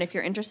then if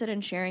you're interested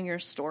in sharing your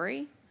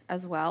story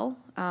as well,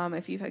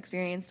 if you've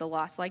experienced a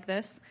loss like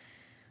this,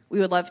 we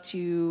would love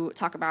to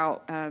talk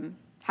about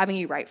having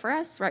you write for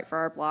us, write for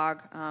our blog.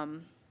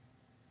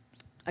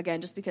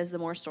 Again, just because the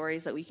more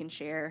stories that we can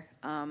share,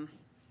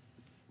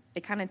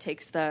 it kind of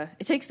takes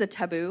the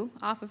taboo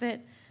off of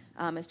it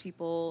as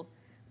people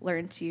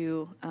learn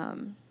to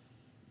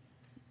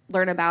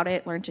learn about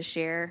it, learn to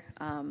share,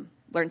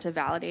 learn to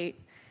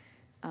validate.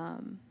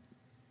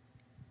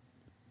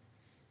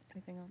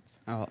 Anything else?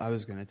 Oh, I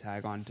was going to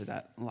tag on to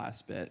that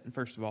last bit.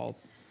 First of all,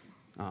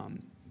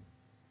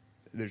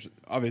 there's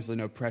obviously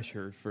no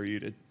pressure for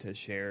you to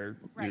share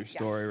your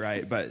story,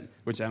 right? But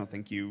which I don't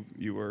think you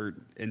were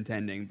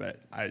intending. But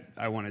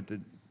I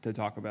wanted to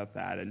talk about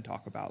that and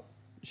talk about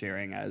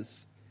sharing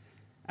as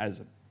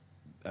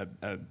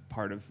a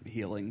part of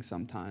healing.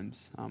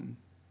 Sometimes,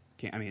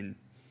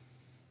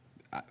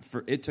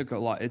 it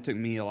took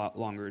me a lot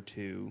longer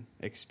to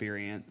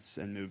experience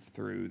and move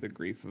through the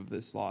grief of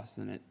this loss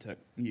than it took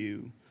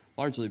you,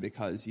 largely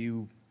because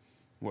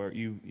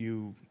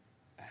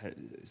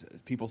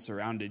people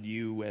surrounded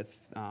you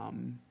with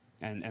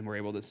and were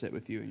able to sit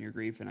with you in your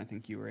grief, and I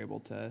think you were able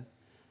to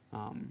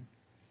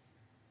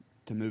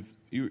move.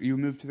 You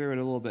moved through it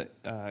a little bit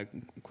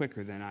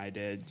quicker than I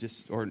did,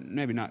 or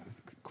maybe not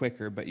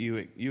quicker, but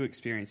you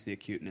experienced the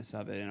acuteness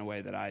of it in a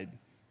way that I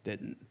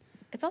didn't.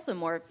 It's also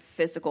more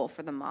physical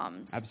for the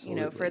moms.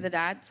 Absolutely.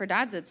 For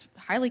dads, it's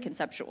highly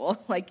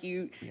conceptual. Like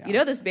you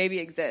know this baby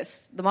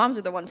exists. The moms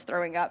are the ones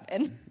throwing up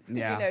and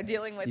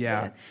dealing with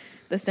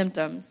the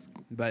symptoms.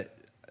 But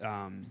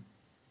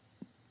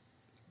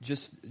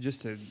just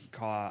to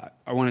call out,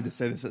 I wanted to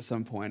say this at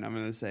some point. I'm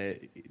going to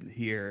say it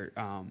here.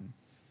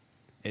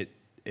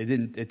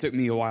 It took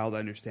me a while to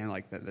understand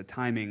like the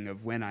timing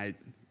of when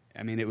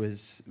it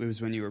was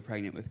when you were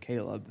pregnant with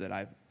Caleb that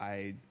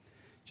I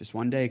just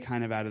one day,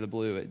 kind of out of the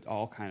blue, it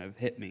all kind of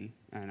hit me,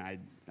 and I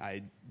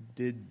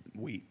did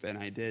weep, and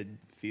I did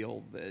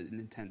feel the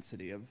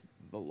intensity of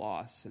the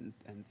loss, and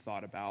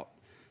thought about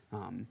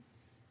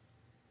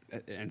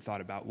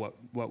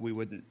what we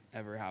wouldn't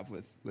ever have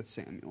with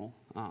Samuel,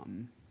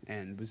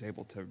 and was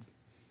able to,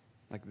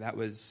 like, that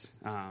was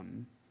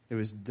it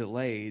was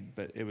delayed,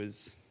 but it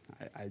was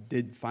I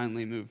did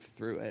finally move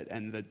through it,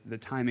 and the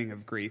timing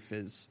of grief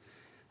is.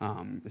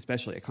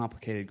 Especially a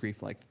complicated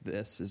grief like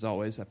this is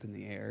always up in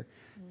the air,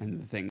 and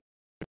the thing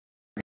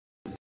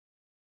is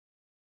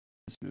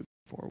moving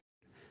forward.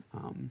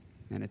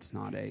 And it's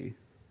not a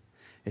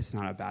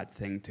bad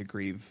thing to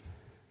grieve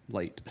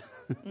late,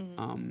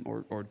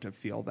 or to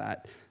feel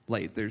that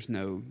late. There's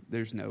no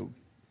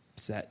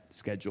set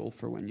schedule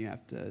for when you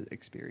have to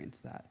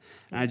experience that.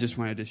 And I just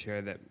wanted to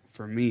share that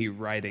for me,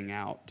 writing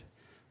out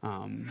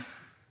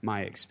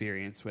my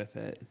experience with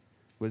it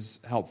was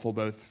helpful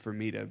both for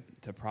me to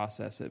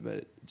process it,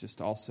 but just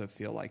also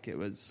feel like it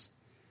was,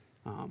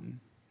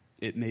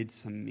 it made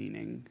some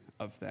meaning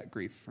of that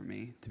grief for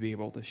me to be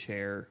able to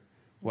share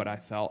what I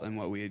felt and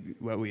what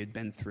we had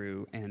been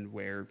through, and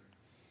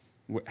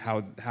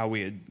how we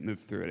had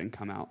moved through it and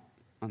come out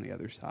on the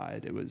other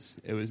side. It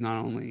was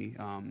not only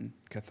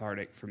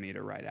cathartic for me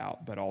to write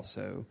out, but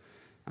also,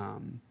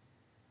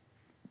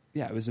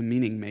 it was a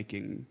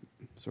meaning-making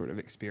sort of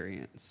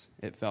experience.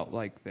 It felt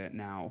like that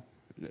now.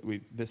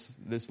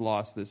 This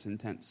loss, this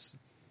intense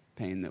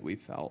pain that we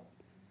felt,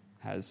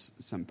 has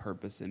some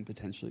purpose in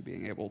potentially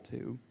being able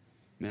to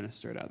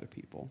minister to other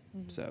people.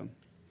 Mm-hmm. So,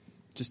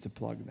 just to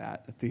plug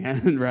that at the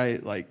end,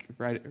 right? Like,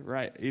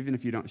 right. Even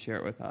if you don't share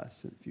it with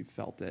us, if you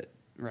felt it,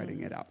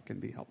 writing it out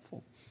can be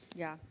helpful.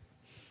 Yeah.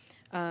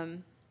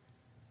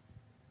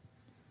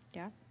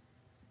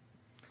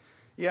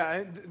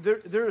 Yeah.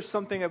 There is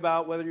something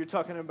about whether you're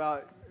talking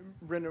about.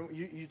 Brendan,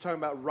 you talking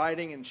about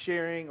writing and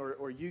sharing,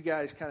 or you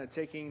guys kind of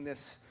taking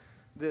this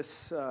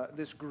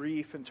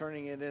grief and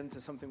turning it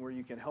into something where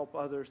you can help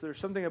others. There's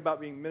something about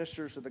being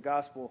ministers of the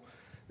gospel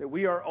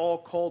we are all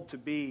called to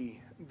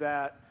be,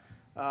 that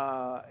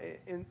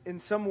in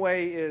some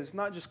way is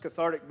not just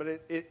cathartic, but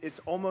it's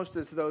almost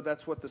as though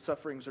that's what the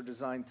sufferings are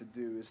designed to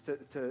do, is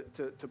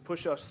to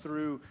push us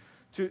through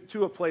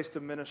to a place to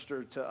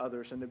minister to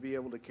others and to be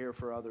able to care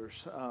for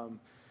others.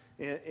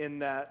 In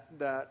that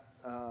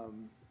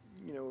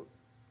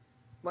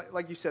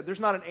like you said, there's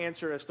not an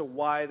answer as to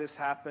why this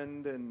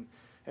happened, and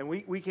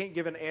we can't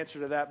give an answer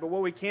to that. But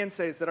what we can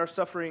say is that our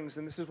sufferings,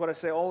 and this is what I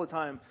say all the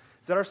time,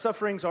 is that our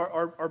sufferings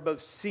are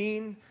both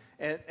seen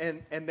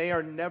and they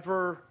are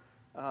never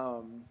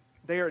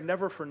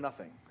for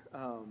nothing.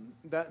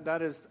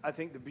 That is, I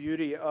think, the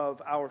beauty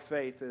of our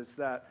faith is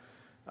that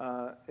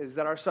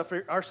our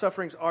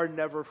sufferings are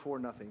never for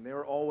nothing. They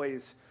are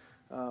always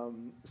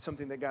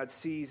something that God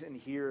sees and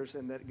hears,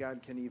 and that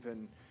God can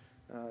even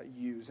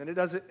use. And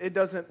it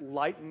doesn't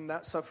lighten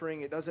that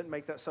suffering. It doesn't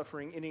make that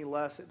suffering any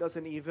less. It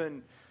doesn't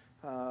even,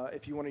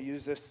 if you want to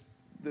use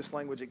this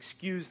language,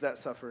 excuse that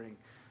suffering.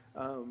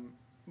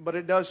 But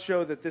it does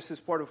show that this is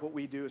part of what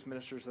we do as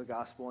ministers of the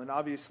gospel. And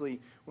obviously,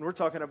 when we're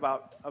talking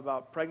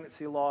about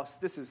pregnancy loss,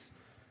 this is,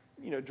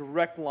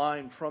 direct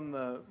line from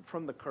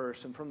the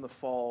curse and from the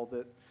fall,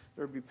 that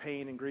there would be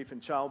pain and grief in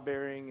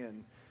childbearing,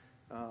 and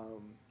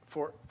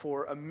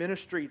for a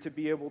ministry to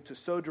be able to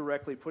so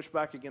directly push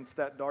back against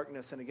that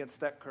darkness and against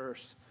that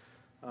curse,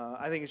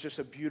 I think it's just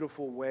a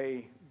beautiful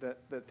way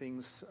that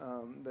things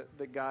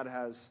that God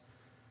has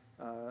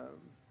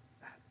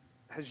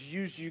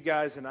used you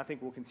guys, and I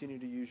think will continue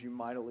to use you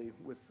mightily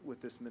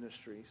with this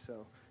ministry.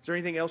 So, is there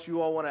anything else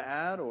you all want to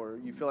add, or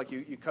you feel like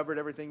you covered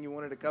everything you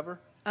wanted to cover?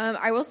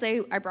 I will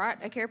say I brought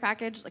a care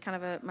package, like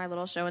kind of my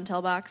little show and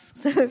tell box.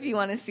 So if you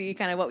want to see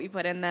kind of what we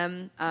put in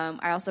them,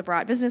 I also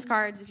brought business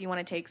cards if you want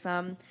to take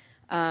some.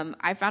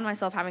 I found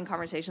myself having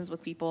conversations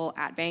with people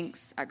at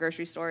banks, at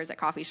grocery stores, at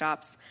coffee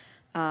shops,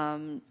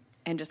 and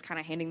just kind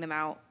of handing them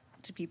out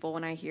to people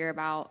when I hear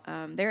about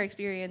their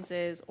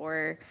experiences,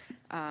 or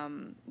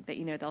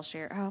that they'll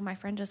share, oh, my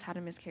friend just had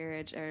a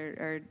miscarriage,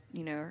 or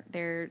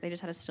they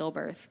just had a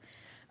stillbirth,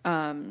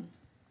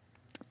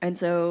 and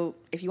so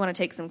if you want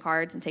to take some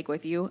cards and take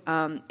with you,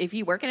 if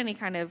you work in any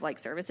kind of like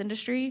service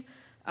industry,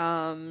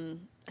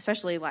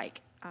 especially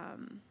like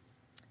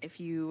if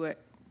you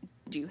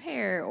do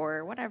hair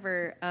or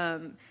whatever,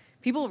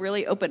 people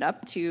really open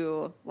up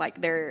to like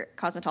their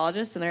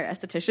cosmetologists and their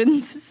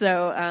estheticians,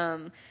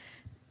 so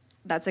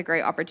that's a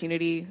great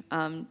opportunity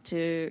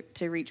to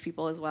reach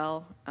people as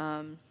well.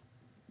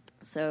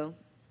 So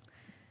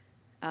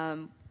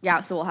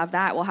we'll have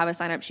that. We'll have a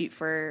sign-up sheet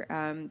for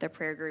the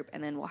prayer group,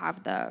 and then we'll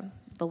have the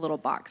little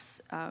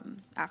box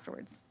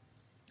afterwards.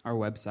 Our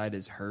website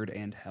is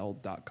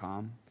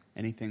heardandheld.com.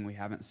 Anything we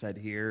haven't said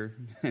here,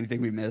 anything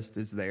we missed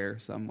is there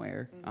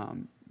somewhere.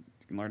 You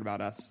can learn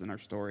about us and our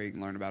story. You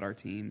can learn about our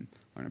team,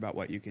 learn about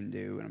what you can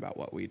do and about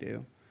what we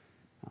do.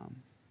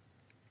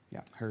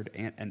 Heard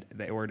and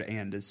the word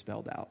 "and" is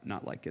spelled out,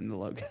 not like in the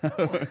logo.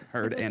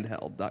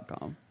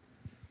 Heardandheld.com.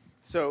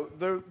 So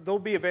they'll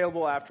be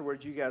available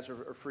afterwards. You guys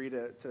are free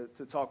to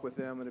talk with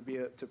them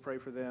and to pray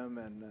for them,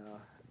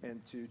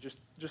 and to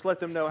just let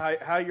them know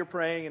how you're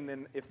praying, and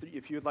then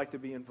if you'd like to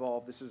be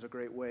involved, this is a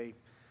great way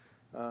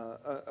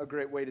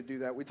to do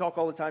that. We talk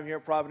all the time here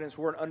at Providence.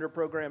 We're an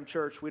under-programmed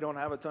church. We don't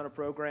have a ton of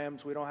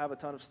programs. We don't have a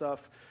ton of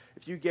stuff.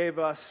 If you gave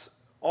us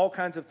all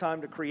kinds of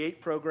time to create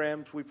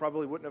programs, we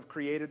probably wouldn't have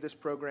created this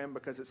program,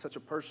 because it's such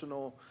a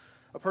personal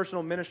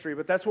ministry.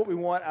 But that's what we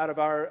want out of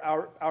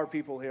our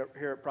people here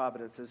at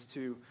Providence, is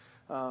to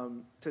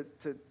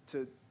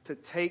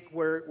take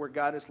where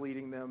God is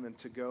leading them, and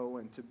to go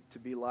and to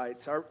be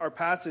lights. Our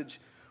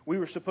passage we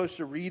were supposed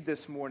to read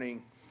this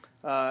morning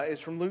is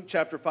from Luke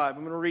chapter 5.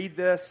 I'm going to read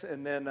this,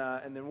 and then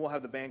we'll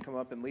have the band come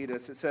up and lead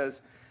us. It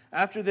says,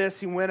 "After this,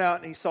 he went out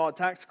and he saw a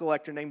tax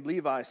collector named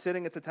Levi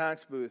sitting at the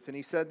tax booth, and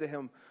he said to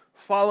him,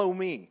 'Follow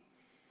me.'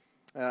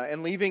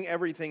 And leaving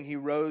everything, he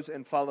rose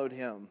and followed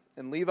him.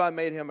 And Levi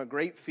made him a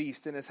great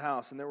feast in his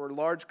house, and there were a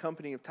large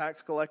company of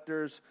tax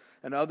collectors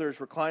and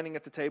others reclining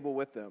at the table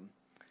with them.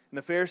 And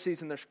the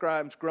Pharisees and their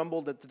scribes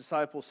grumbled at the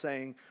disciples,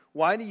 saying,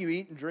 'Why do you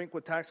eat and drink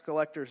with tax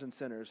collectors and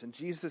sinners?' And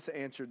Jesus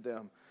answered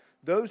them,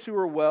 'Those who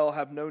are well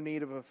have no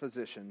need of a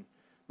physician,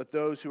 but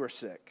those who are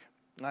sick.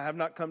 I have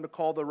not come to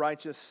call the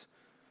righteous,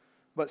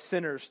 but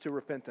sinners to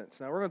repentance.'"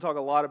 Now, we're going to talk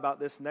a lot about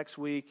this next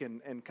week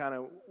and kind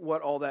of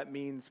what all that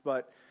means.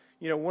 But,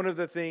 one of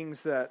the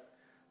things that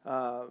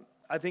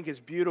I think is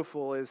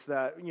beautiful is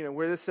that,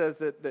 where this says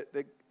that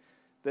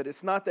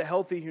it's not the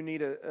healthy who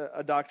need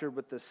a doctor,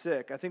 but the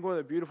sick. I think one of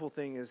the beautiful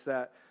things is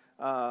that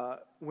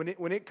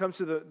when it comes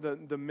to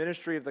the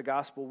ministry of the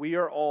gospel, we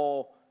are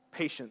all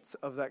patients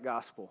of that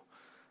gospel.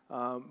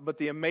 But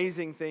the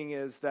amazing thing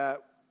is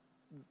that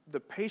the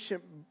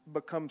patient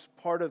becomes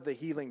part of the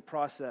healing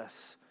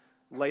process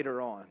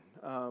later on.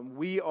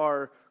 We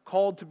are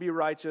called to be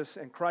righteous,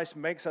 and Christ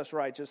makes us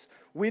righteous.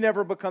 We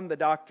never become the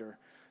doctor,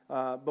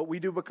 but we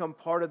do become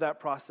part of that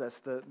process,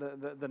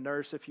 the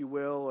nurse, if you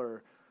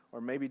will,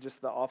 or maybe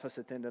just the office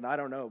attendant. I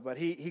don't know, but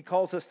he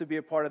calls us to be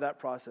a part of that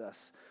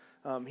process.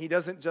 He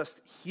doesn't just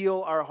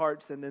heal our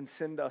hearts and then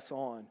send us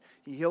on.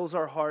 He heals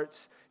our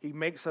hearts, He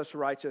makes us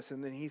righteous,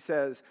 and then He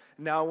says,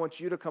 now I want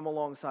you to come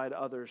alongside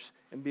others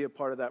and be a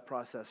part of that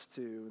process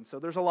too. And so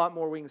there's a lot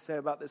more we can say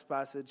about this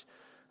passage,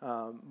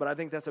 but I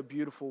think that's a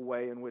beautiful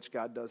way in which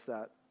God does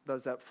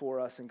that for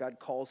us, and God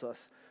calls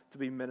us to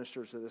be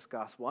ministers of this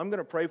gospel. I'm going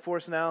to pray for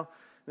us now.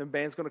 Then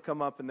band's going to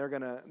come up and they're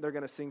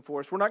going to sing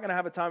for us. We're not going to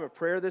have a time of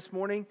prayer this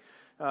morning,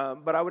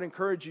 but I would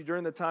encourage you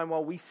during the time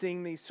while we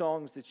sing these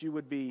songs that you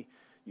would be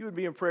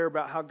in prayer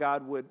about how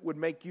God would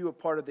make you a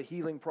part of the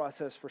healing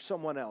process for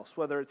someone else,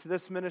 whether it's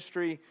this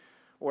ministry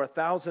or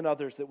 1,000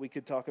 others that we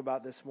could talk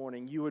about this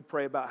morning. You would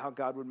pray about how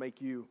God would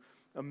make you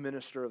a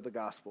minister of the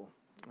gospel.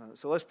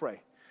 So let's pray.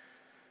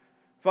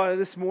 Father,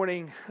 this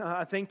morning,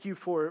 I thank you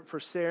for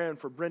Sarah and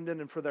for Brendan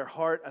and for their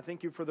heart. I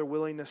thank you for their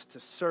willingness to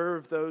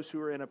serve those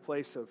who are in a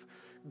place of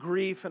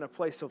grief and a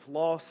place of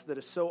loss that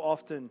is so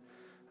often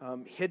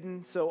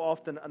hidden, so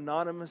often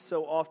anonymous,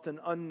 so often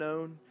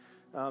unknown,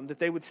 that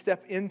they would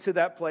step into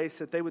that place,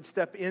 that they would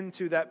step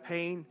into that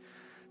pain,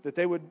 that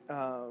they would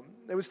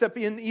step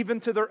in even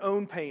to their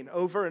own pain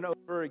over and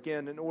over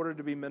again in order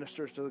to be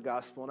ministers to the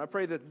gospel. And I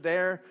pray that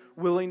their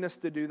willingness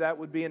to do that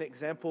would be an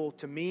example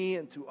to me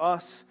and to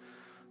us,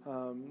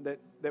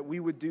 that we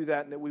would do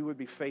that and that we would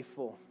be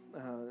faithful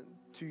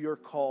to your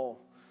call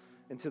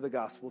and to the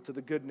gospel, to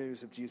the good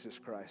news of Jesus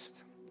Christ.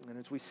 And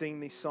as we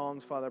sing these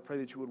songs, Father, I pray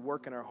that you would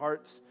work in our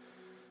hearts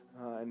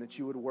and that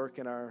you would work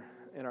in our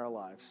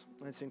lives.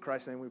 And it's in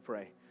Christ's name we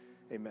pray.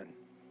 Amen.